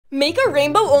Make a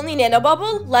rainbow-only nano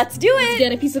bubble? Let's do it!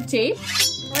 Get a piece of tape.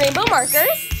 Rainbow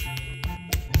markers.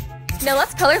 Now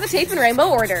let's color the tape in rainbow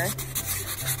order.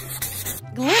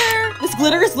 Glitter! This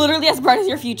glitter is literally as bright as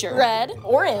your future. Red,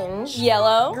 orange,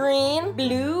 yellow, green,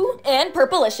 blue, and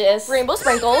purplicious. Rainbow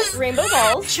sprinkles, rainbow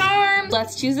balls, charm.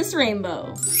 Let's choose this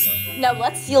rainbow. Now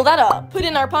let's seal that up. Put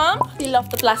in our pump, peel off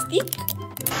the plastic.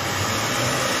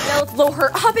 Now let's blow her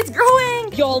up, it's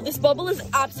growing! Y'all, this bubble is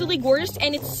absolutely gorgeous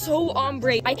and it's so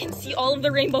ombre. I can see all of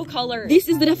the rainbow colors. This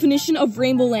is the definition of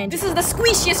rainbow land. This is the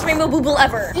squishiest rainbow booble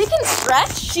ever. You can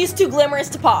stretch, she's too glamorous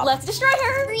to pop. Let's destroy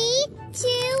her. 3, 2,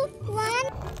 1.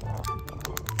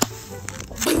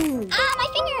 Boom. Ah, my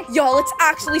finger! Y'all, it's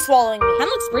actually swallowing me. That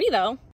looks pretty though.